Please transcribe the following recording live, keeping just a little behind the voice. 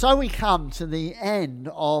So we come to the end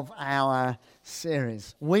of our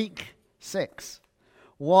series, week 6.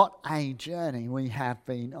 What a journey we have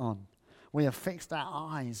been on. We have fixed our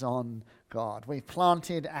eyes on God. We've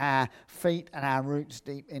planted our feet and our roots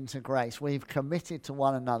deep into grace. We've committed to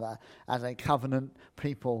one another as a covenant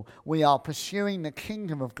people. We are pursuing the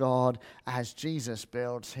kingdom of God as Jesus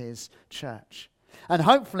builds his church. And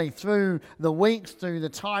hopefully through the weeks, through the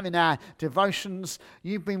time in our devotions,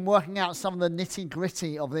 you've been working out some of the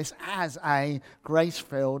nitty-gritty of this as a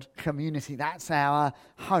grace-filled community. That's our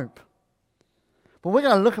hope. But we're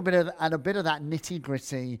going to look at a bit of that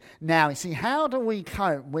nitty-gritty now. You see, how do we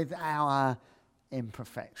cope with our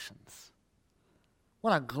imperfections?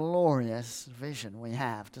 What a glorious vision we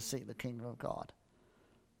have to seek the kingdom of God.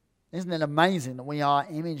 Isn't it amazing that we are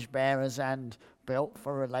image bearers and built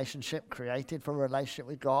for a relationship, created for a relationship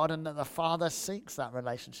with God, and that the Father seeks that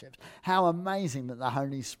relationship? How amazing that the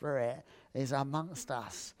Holy Spirit is amongst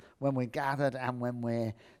us when we're gathered and when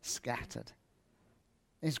we're scattered.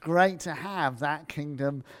 It's great to have that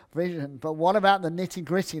kingdom vision, but what about the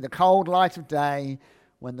nitty-gritty, the cold light of day,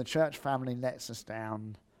 when the church family lets us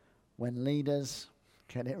down, when leaders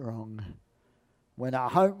get it wrong, when our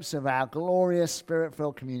hopes of our glorious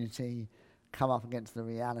spirit-filled community come up against the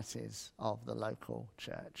realities of the local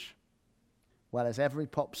church? Well, as every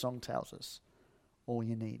pop song tells us, all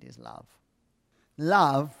you need is love.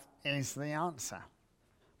 Love is the answer.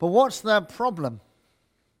 But what's the problem?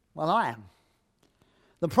 Well, I am.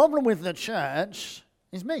 The problem with the church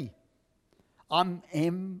is me. I'm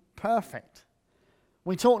imperfect.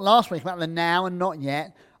 We talked last week about the now and not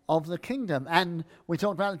yet of the kingdom, and we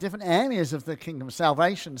talked about the different areas of the kingdom: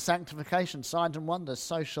 salvation, sanctification, signs and wonders,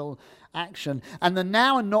 social action. And the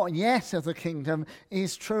now and not yet of the kingdom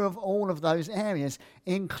is true of all of those areas,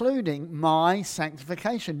 including my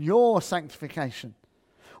sanctification, your sanctification.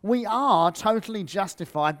 We are totally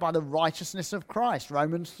justified by the righteousness of Christ,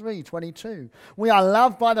 Romans 3:22. We are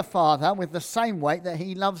loved by the Father with the same weight that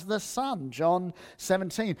he loves the Son, John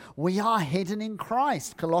 17. We are hidden in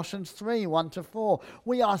Christ, Colossians 3:1-4.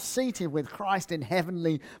 We are seated with Christ in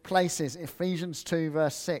heavenly places, Ephesians 2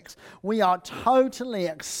 verse 6. We are totally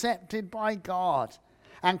accepted by God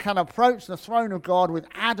and can approach the throne of God with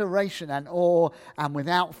adoration and awe and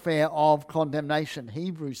without fear of condemnation.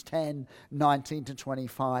 Hebrews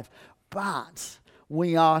 10:19-25. But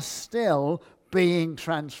we are still being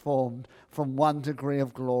transformed from one degree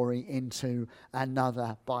of glory into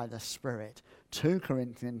another by the Spirit. 2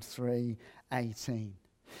 Corinthians 3:18.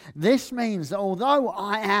 This means that although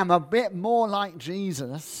I am a bit more like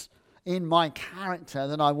Jesus in my character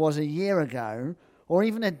than I was a year ago or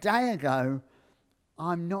even a day ago,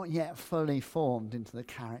 I'm not yet fully formed into the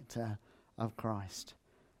character of Christ.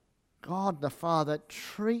 God the Father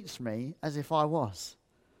treats me as if I was,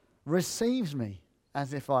 receives me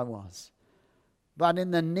as if I was. But in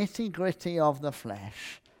the nitty-gritty of the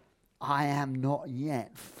flesh, I am not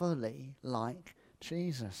yet fully like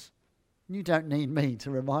Jesus. You don't need me to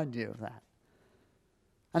remind you of that.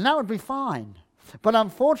 And that would be fine. But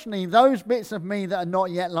unfortunately, those bits of me that are not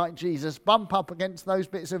yet like Jesus bump up against those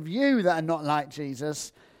bits of you that are not like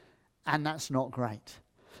Jesus, and that's not great.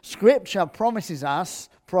 Scripture promises us,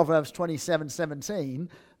 Proverbs 27:17,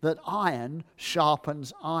 that iron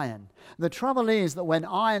sharpens iron. The trouble is that when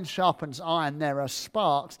iron sharpens iron, there are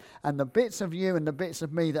sparks, and the bits of you and the bits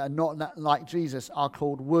of me that are not like Jesus are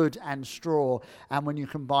called wood and straw. And when you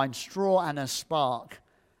combine straw and a spark,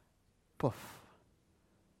 poof,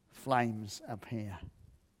 flames appear.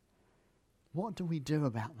 What do we do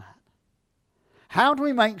about that? How do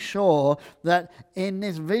we make sure that in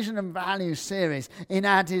this Vision and Values series, in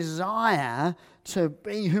our desire to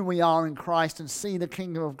be who we are in Christ and see the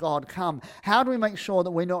kingdom of God come, how do we make sure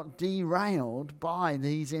that we're not derailed by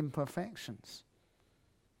these imperfections?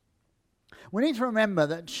 We need to remember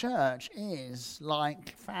that church is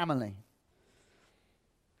like family.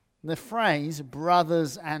 The phrase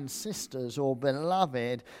brothers and sisters or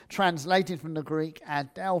beloved, translated from the Greek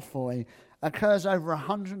adelphoi, occurs over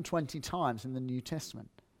 120 times in the New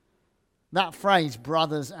Testament. That phrase,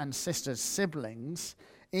 brothers and sisters, siblings,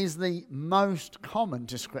 is the most common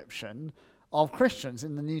description of Christians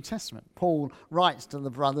in the New Testament. Paul writes to the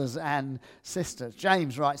brothers and sisters.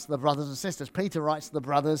 James writes to the brothers and sisters. Peter writes to the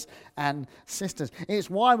brothers and sisters. It's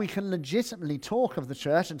why we can legitimately talk of the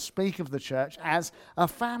church and speak of the church as a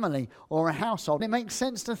family or a household. It makes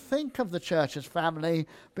sense to think of the church as family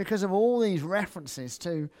because of all these references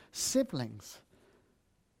to siblings.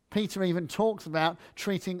 Peter even talks about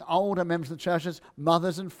treating older members of the church as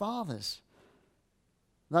mothers and fathers.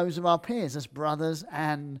 Those of our peers as brothers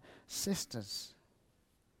and sisters.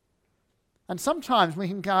 And sometimes we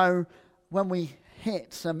can go, when we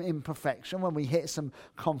hit some imperfection, when we hit some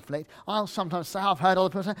conflict, I'll sometimes say, I've heard other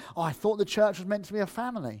people say, I thought the church was meant to be a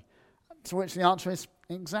family. To which the answer is,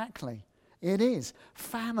 exactly. It is.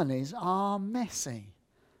 Families are messy.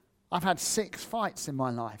 I've had 6 fights in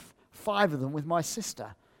my life, 5 of them with my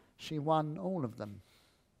sister. She won all of them.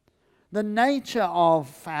 The nature of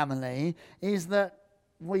family is that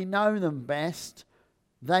we know them best,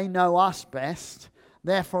 they know us best,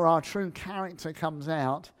 therefore our true character comes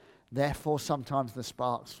out, therefore sometimes the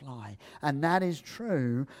sparks fly. And that is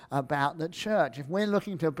true about the church. If we're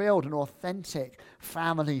looking to build an authentic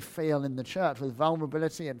family feel in the church with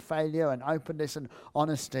vulnerability and failure and openness and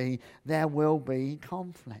honesty, there will be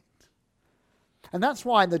conflict. And that's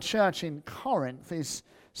why the church in Corinth is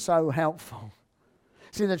so helpful.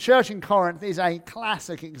 See, the church in Corinth is a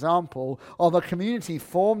classic example of a community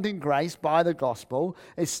formed in grace by the gospel,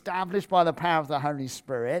 established by the power of the Holy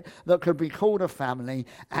Spirit, that could be called a family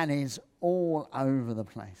and is all over the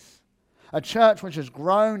place. A church which has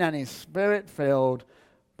grown and is spirit-filled,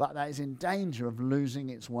 but that is in danger of losing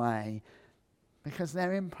its way because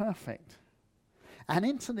they're imperfect. And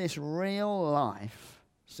into this real-life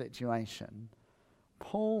situation,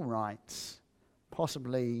 Paul writes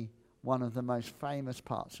possibly one of the most famous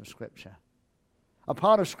parts of Scripture. A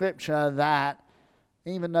part of Scripture that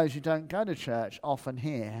even those who don't go to church often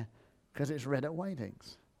hear because it's read at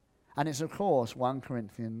weddings. And it's, of course, 1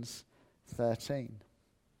 Corinthians 13.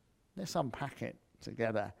 Let's unpack it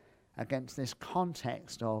together against this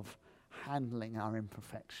context of handling our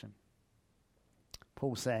imperfection.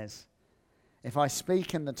 Paul says, if I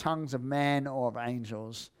speak in the tongues of men or of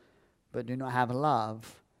angels, but do not have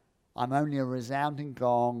love, I'm only a resounding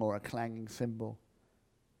gong or a clanging cymbal.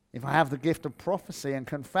 If I have the gift of prophecy and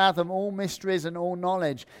can fathom all mysteries and all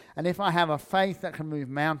knowledge, and if I have a faith that can move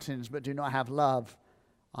mountains but do not have love,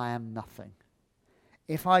 I am nothing.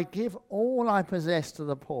 If I give all I possess to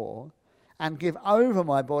the poor and give over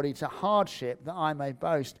my body to hardship that I may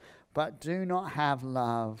boast, but do not have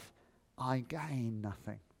love, I gain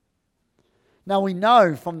nothing. Now we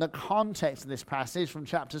know from the context of this passage, from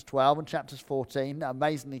chapters 12 and chapters 14, that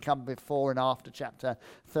amazingly come before and after chapter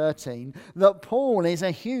 13, that Paul is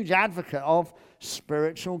a huge advocate of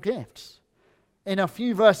spiritual gifts. In a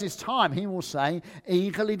few verses' time, he will say,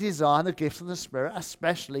 eagerly desire the gifts of the Spirit,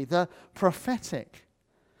 especially the prophetic.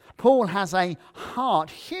 Paul has a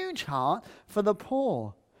heart, huge heart, for the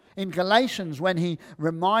poor. In Galatians, when he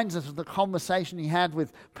reminds us of the conversation he had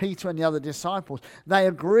with Peter and the other disciples, they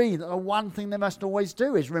agree that the one thing they must always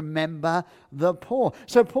do is remember the poor.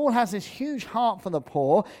 So Paul has this huge heart for the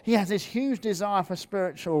poor. He has this huge desire for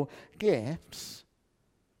spiritual gifts.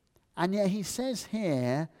 And yet he says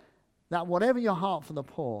here that whatever your heart for the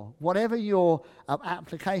poor, whatever your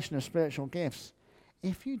application of spiritual gifts,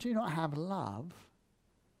 if you do not have love,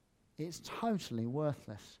 it's totally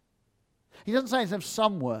worthless. He doesn't say it's of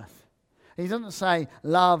some worth. He doesn't say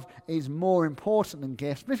love is more important than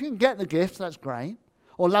gifts. But if you can get the gifts, that's great.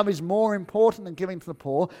 Or love is more important than giving to the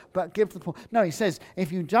poor, but give to the poor. No, he says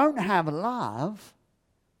if you don't have love,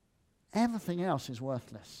 everything else is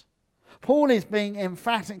worthless. Paul is being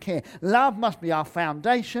emphatic here. Love must be our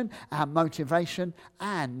foundation, our motivation,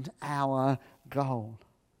 and our goal.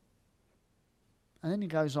 And then he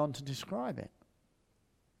goes on to describe it.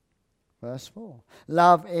 Verse 4.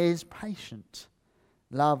 Love is patient.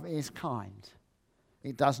 Love is kind.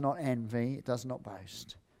 It does not envy. It does not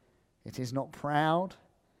boast. It is not proud.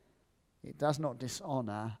 It does not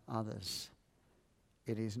dishonor others.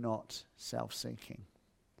 It is not self-seeking.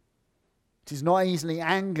 It is not easily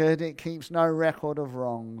angered. It keeps no record of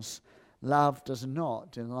wrongs. Love does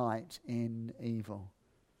not delight in evil,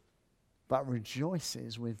 but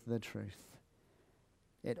rejoices with the truth.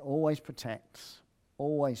 It always protects,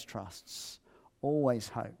 always trusts, always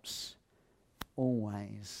hopes,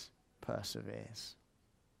 always perseveres.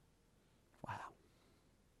 Wow.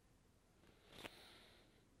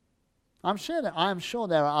 I'm sure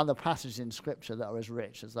there are other passages in Scripture that are as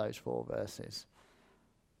rich as those 4 verses.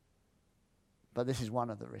 But this is one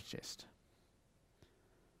of the richest.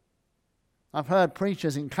 I've heard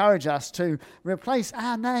preachers encourage us to replace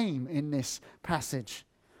our name in this passage.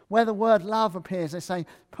 Where the word love appears, they say,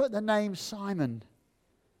 put the name Simon.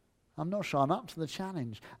 I'm not sure I'm up to the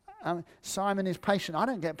challenge. Simon is patient. I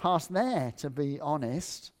don't get past there, to be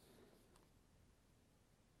honest.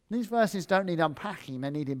 These verses don't need unpacking. They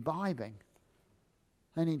need imbibing.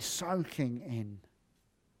 They need soaking in.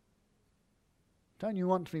 Don't you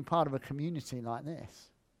want to be part of a community like this?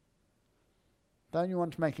 Don't you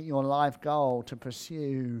want to make it your life goal to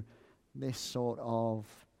pursue this sort of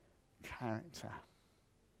character?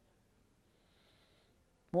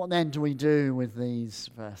 What then do we do with these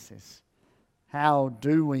verses? How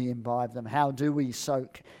do we imbibe them? How do we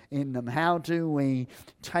soak in them? How do we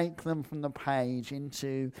take them from the page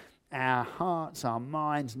into our hearts, our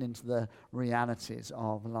minds, and into the realities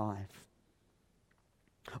of life?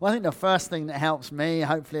 Well, I think the first thing that helps me,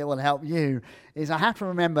 hopefully it will help you, is I have to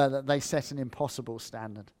remember that they set an impossible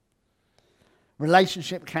standard.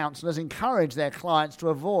 Relationship counselors encourage their clients to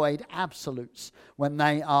avoid absolutes when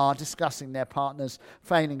they are discussing their partner's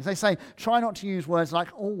failings. They say, try not to use words like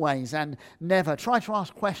always and never. Try to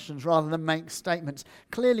ask questions rather than make statements.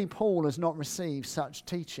 Clearly, Paul has not received such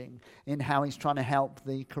teaching in how he's trying to help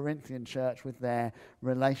the Corinthian church with their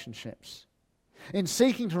relationships. In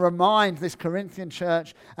seeking to remind this Corinthian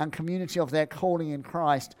church and community of their calling in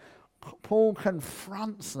Christ, Paul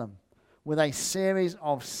confronts them with a series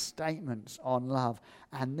of statements on love,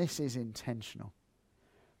 and this is intentional.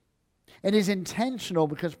 It is intentional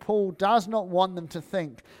because Paul does not want them to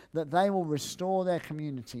think that they will restore their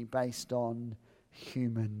community based on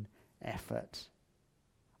human effort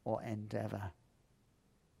or endeavor.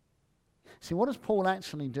 See, what does Paul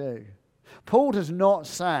actually do? Paul does not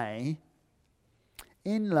say,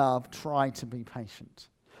 in love, try to be patient.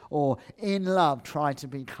 Or in love, try to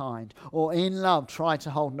be kind. Or in love, try to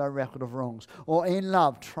hold no record of wrongs. Or in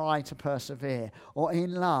love, try to persevere. Or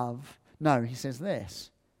in love, no, he says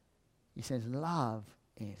this. He says love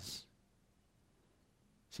is.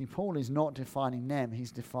 See, Paul is not defining them,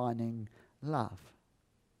 he's defining love.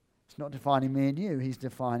 He's not defining me and you, he's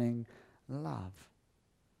defining love.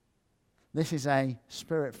 This is a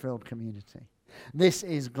spirit-filled community. This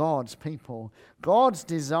is God's people. God's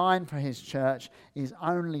design for his church is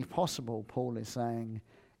only possible, Paul is saying,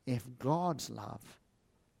 if God's love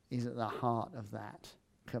is at the heart of that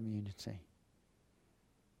community.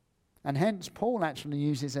 And hence, Paul actually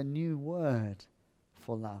uses a new word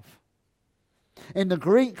for love. In the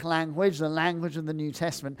Greek language, the language of the New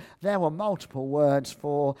Testament, there were multiple words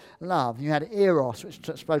for love. You had eros, which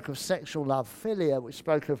spoke of sexual love, philia, which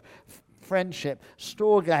spoke of friendship,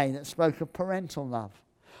 storge, that spoke of parental love.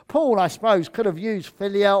 Paul, I suppose, could have used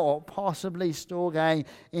philia or possibly storge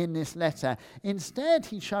in this letter. Instead,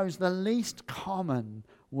 he chose the least common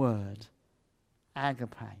word,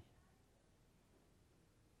 agape.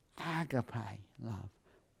 Agape love.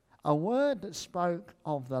 A word that spoke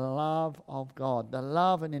of the love of God, the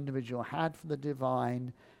love an individual had for the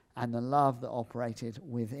divine, and the love that operated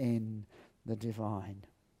within the divine.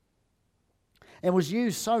 It was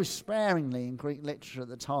used so sparingly in Greek literature at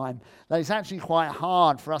the time that it's actually quite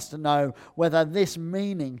hard for us to know whether this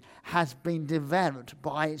meaning has been developed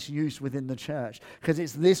by its use within the church, because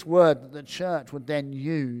it's this word that the church would then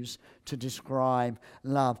use to describe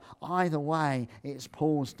love. Either way, it's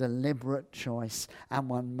Paul's deliberate choice and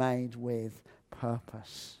one made with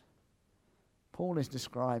purpose. Paul is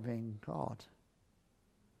describing God.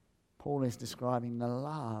 Paul is describing the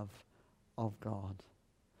love of God.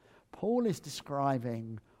 Paul is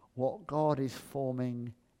describing what God is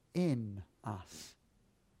forming in us.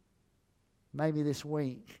 Maybe this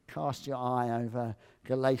week, cast your eye over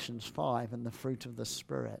Galatians 5 and the fruit of the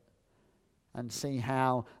Spirit and see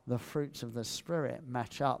how the fruits of the Spirit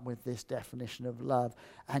match up with this definition of love,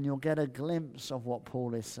 and you'll get a glimpse of what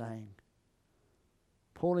Paul is saying.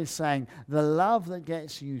 Paul is saying the love that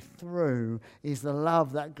gets you through is the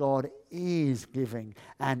love that God is giving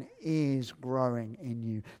and is growing in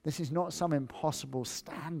you. This is not some impossible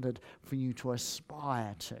standard for you to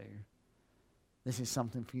aspire to. This is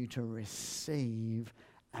something for you to receive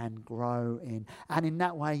and grow in. And in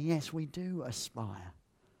that way, yes, we do aspire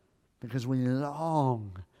because we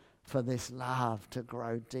long for this love to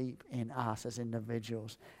grow deep in us as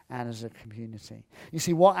individuals and as a community. You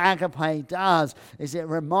see, what agape does is it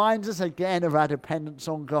reminds us again of our dependence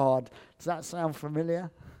on God. Does that sound familiar?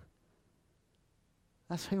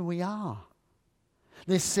 That's who we are.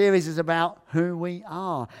 This series is about who we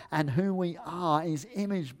are, and who we are is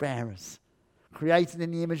image bearers, created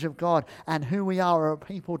in the image of God, and who we are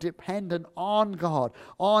people dependent on God,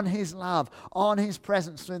 on his love, on his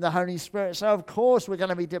presence through the Holy Spirit. So of course we're going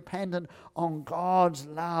to be dependent on God's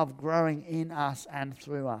love growing in us and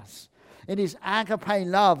through us. It is agape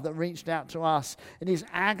love that reached out to us. It is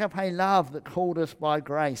agape love that called us by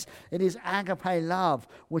grace. It is agape love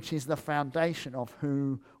which is the foundation of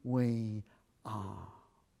who we are.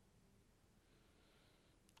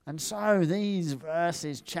 And so these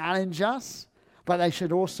verses challenge us, but they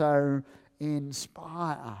should also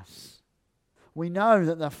inspire us. We know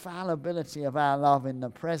that the fallibility of our love in the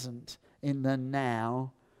present, in the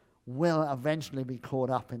now, will eventually be caught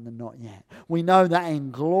up in the not yet. We know that in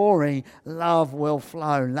glory, love will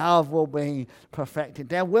flow. Love will be perfected.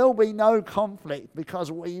 There will be no conflict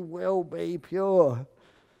because we will be pure.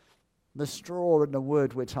 The straw and the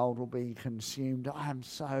wood, we're told, will be consumed. I am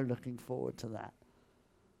so looking forward to that.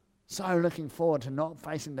 So looking forward to not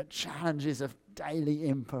facing the challenges of daily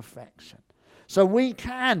imperfection. So we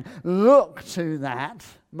can look to that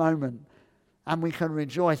moment and we can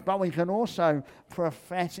rejoice, but we can also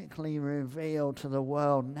prophetically reveal to the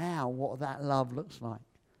world now what that love looks like.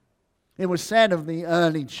 It was said of the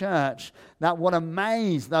early church that what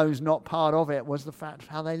amazed those not part of it was the fact of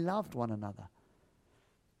how they loved one another.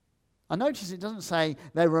 I notice it doesn't say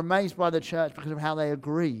they were amazed by the church because of how they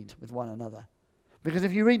agreed with one another. Because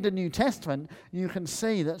if you read the New Testament, you can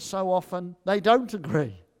see that so often they don't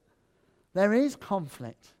agree. There is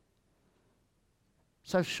conflict.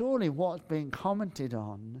 So surely what's being commented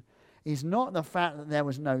on is not the fact that there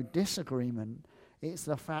was no disagreement, it's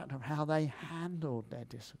the fact of how they handled their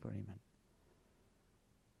disagreement.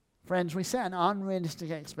 Friends, we set an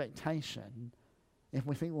unrealistic expectation if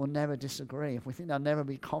we think we'll never disagree, if we think there'll never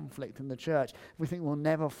be conflict in the church, if we think we'll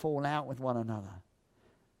never fall out with one another.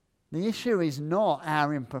 The issue is not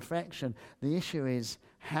our imperfection. The issue is,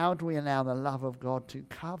 how do we allow the love of God to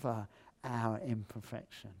cover our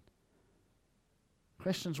imperfection?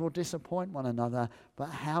 Christians will disappoint one another, but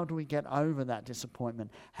how do we get over that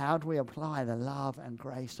disappointment? How do we apply the love and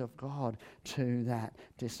grace of God to that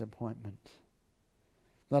disappointment?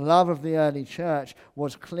 The love of the early church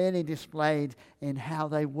was clearly displayed in how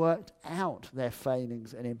they worked out their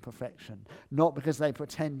failings and imperfection, not because they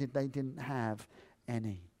pretended they didn't have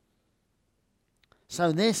any.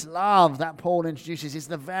 So this love that Paul introduces is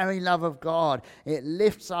the very love of God. It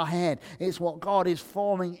lifts our head. It's what God is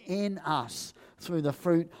forming in us through the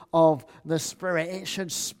fruit of the Spirit. It should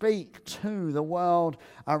speak to the world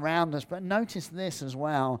around us. But notice this as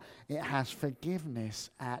well. It has forgiveness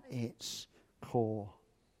at its core.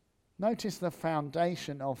 Notice the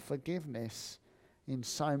foundation of forgiveness in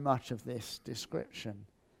so much of this description.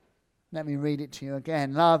 Let me read it to you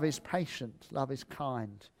again. Love is patient. Love is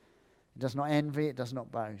kind. It does not envy. It does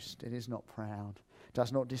not boast. It is not proud. It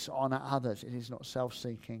does not dishonor others. It is not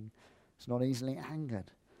self-seeking. It's not easily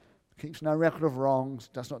angered. It keeps no record of wrongs.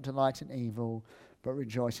 Does not delight in evil, but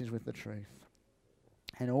rejoices with the truth.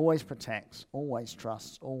 And always protects, always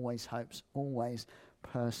trusts, always hopes, always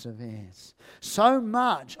perseveres. So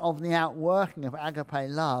much of the outworking of agape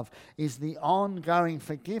love is the ongoing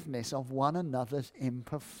forgiveness of one another's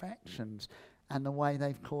imperfections and the way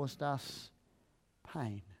they've caused us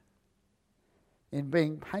pain. In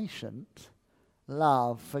being patient,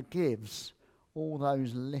 love forgives all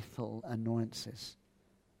those little annoyances.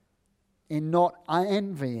 In not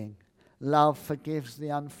envying, love forgives the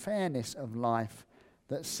unfairness of life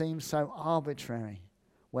that seems so arbitrary,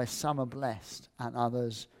 where some are blessed and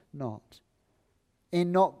others not.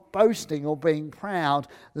 In not boasting or being proud,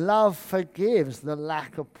 love forgives the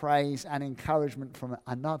lack of praise and encouragement from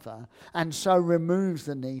another, and so removes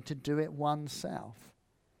the need to do it oneself.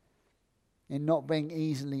 In not being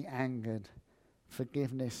easily angered,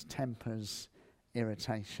 forgiveness tempers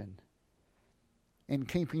irritation. In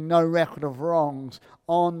keeping no record of wrongs,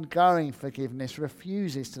 ongoing forgiveness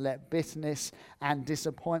refuses to let bitterness and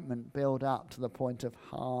disappointment build up to the point of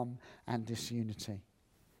harm and disunity.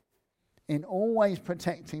 In always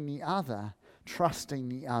protecting the other, trusting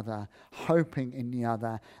the other, hoping in the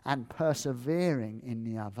other, and persevering in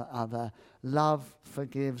the other, love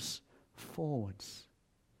forgives forwards.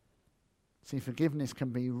 See, forgiveness can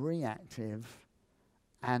be reactive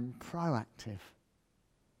and proactive.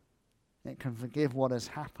 It can forgive what has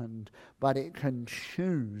happened, but it can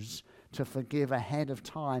choose to forgive ahead of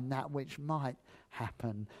time that which might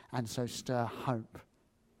happen, and so stir hope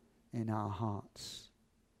in our hearts.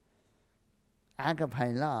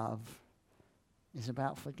 Agape love is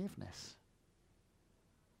about forgiveness.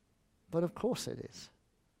 But of course it is.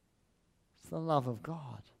 It's the love of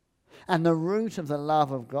God. And the root of the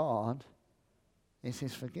love of God is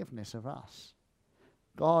his forgiveness of us.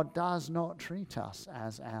 God does not treat us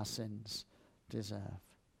as our sins deserve.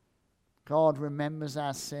 God remembers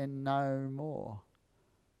our sin no more.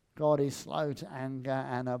 God is slow to anger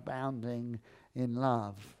and abounding in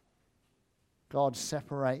love. God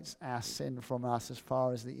separates our sin from us as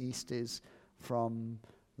far as the east is from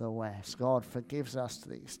the west. God forgives us to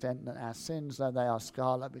the extent that our sins, though they are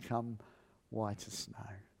scarlet, become white as snow.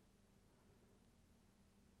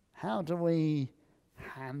 How do we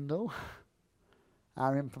handle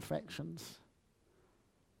our imperfections?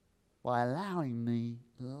 By allowing the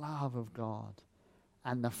love of God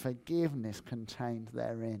and the forgiveness contained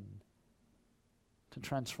therein to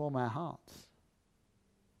transform our hearts.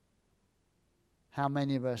 How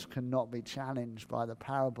many of us cannot be challenged by the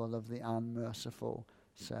parable of the unmerciful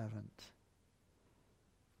servant?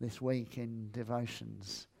 This week in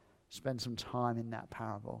devotions, Spend some time in that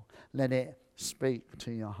parable. Let it speak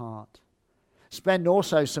to your heart. Spend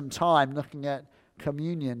also some time looking at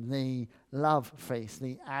communion, the love feast,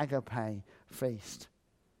 the agape feast,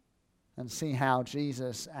 and see how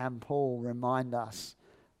Jesus and Paul remind us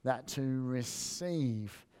that to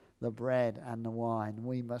receive the bread and the wine,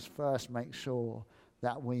 we must first make sure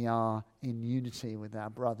that we are in unity with our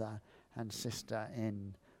brother and sister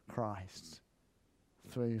in Christ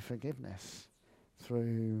through forgiveness,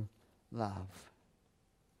 through love.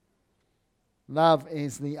 Love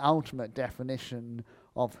is the ultimate definition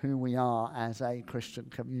of who we are as a Christian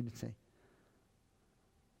community.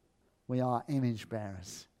 We are image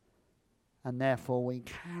bearers, and therefore we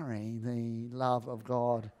carry the love of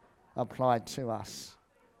God applied to us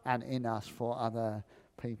and in us for other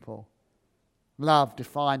people. Love,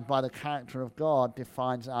 defined by the character of God,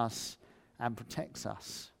 defines us and protects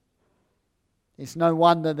us. It's no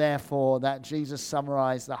wonder, therefore, that Jesus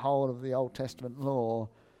summarized the whole of the Old Testament law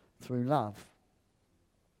through love.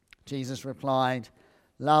 Jesus replied,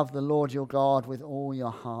 "Love the Lord your God with all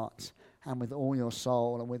your heart and with all your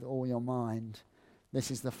soul and with all your mind. This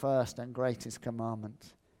is the first and greatest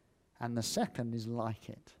commandment. And the second is like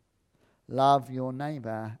it. Love your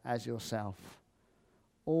neighbor as yourself.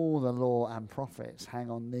 All the law and prophets hang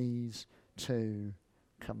on these two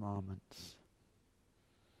commandments."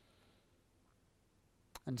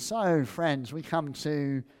 And so, friends, we come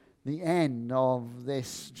to the end of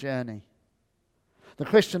this journey. The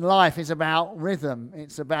Christian life is about rhythm.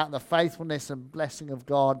 It's about the faithfulness and blessing of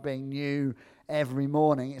God being new every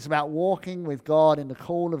morning. It's about walking with God in the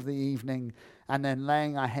cool of the evening and then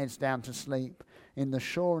laying our heads down to sleep in the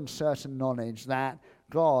sure and certain knowledge that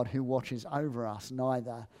God, who watches over us,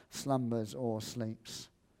 neither slumbers or sleeps.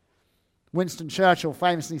 Winston Churchill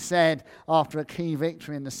famously said, after a key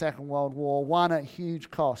victory in the Second World War, won at huge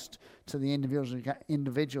cost to the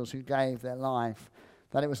individuals who gave their life,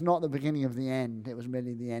 that it was not the beginning of the end, it was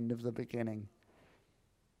merely the end of the beginning.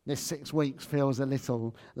 This 6 weeks feels a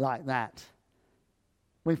little like that.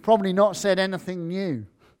 We've probably not said anything new.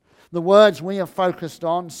 The words we have focused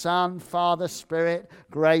on, Son, Father, Spirit,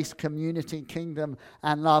 grace, community, kingdom,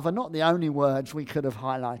 and love, are not the only words we could have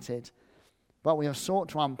highlighted. But we have sought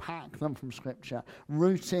to unpack them from Scripture,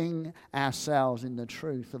 rooting ourselves in the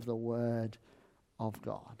truth of the Word of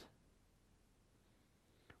God.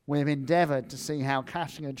 We have endeavoured to see how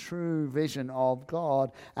catching a true vision of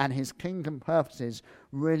God and His kingdom purposes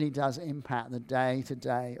really does impact the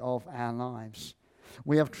day-to-day of our lives.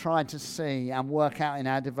 We have tried to see and work out in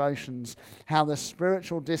our devotions how the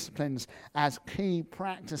spiritual disciplines as key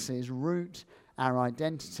practices root our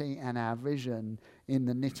identity and our vision in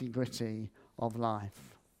the nitty-gritty of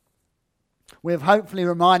life. We have hopefully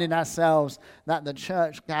reminded ourselves that the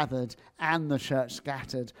church gathered and the church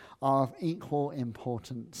scattered are of equal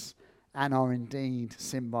importance and are indeed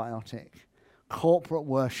symbiotic. Corporate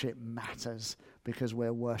worship matters because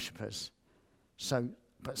we're worshippers.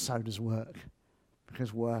 But so does work,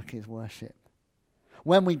 because work is worship.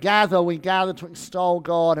 When we gather to extol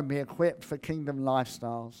God and be equipped for kingdom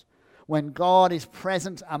lifestyles. When God is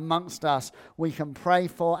present amongst us, we can pray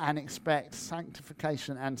for and expect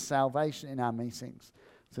sanctification and salvation in our meetings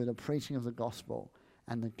through the preaching of the gospel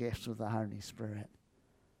and the gifts of the Holy Spirit.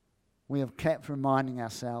 We have kept reminding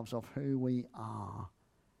ourselves of who we are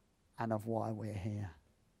and of why we're here.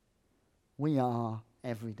 We are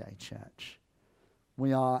Everyday Church.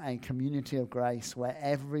 We are a community of grace where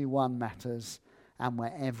everyone matters and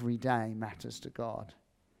where every day matters to God.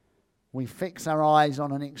 We fix our eyes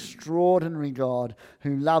on an extraordinary God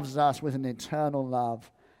who loves us with an eternal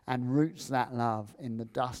love and roots that love in the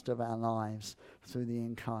dust of our lives through the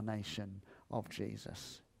incarnation of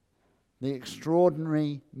Jesus. The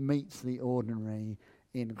extraordinary meets the ordinary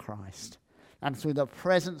in Christ. And through the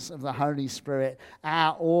presence of the Holy Spirit,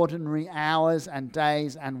 our ordinary hours and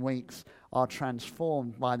days and weeks are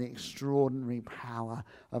transformed by the extraordinary power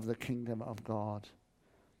of the kingdom of God.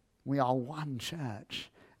 We are one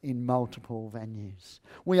church in multiple venues.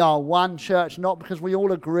 We are one church, not because we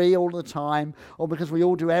all agree all the time or because we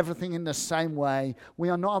all do everything in the same way. We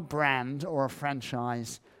are not a brand or a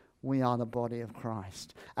franchise. We are the body of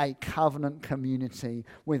Christ, a covenant community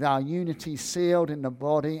with our unity sealed in the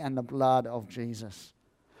body and the blood of Jesus.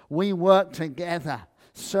 We work together,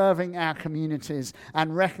 serving our communities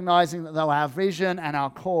and recognizing that though our vision and our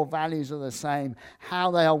core values are the same,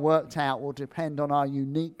 how they are worked out will depend on our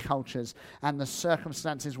unique cultures and the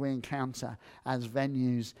circumstances we encounter as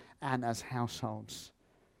venues and as households.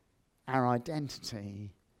 Our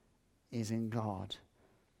identity is in God.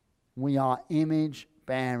 We are image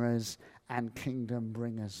bearers and kingdom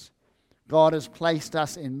bringers, God has placed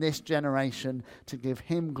us in this generation to give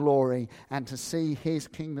him glory and to see his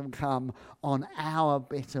kingdom come on our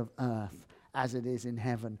bit of earth as it is in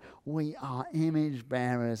heaven. We are image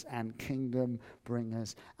bearers and kingdom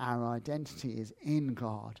bringers. Our identity is in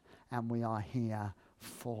God, and we are here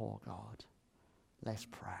for God. Let's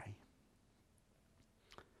pray.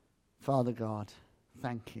 Father God,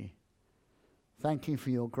 thank you. Thank you for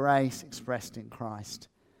your grace expressed in Christ.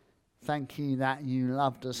 Thank you that you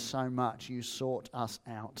loved us so much, you sought us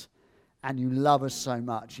out. And you love us so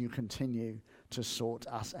much, you continue to sort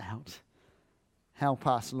us out. Help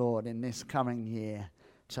us, Lord, in this coming year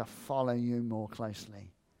to follow you more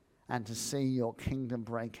closely and to see your kingdom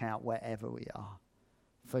break out wherever we are,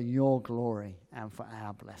 for your glory and for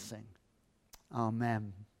our blessing.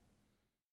 Amen.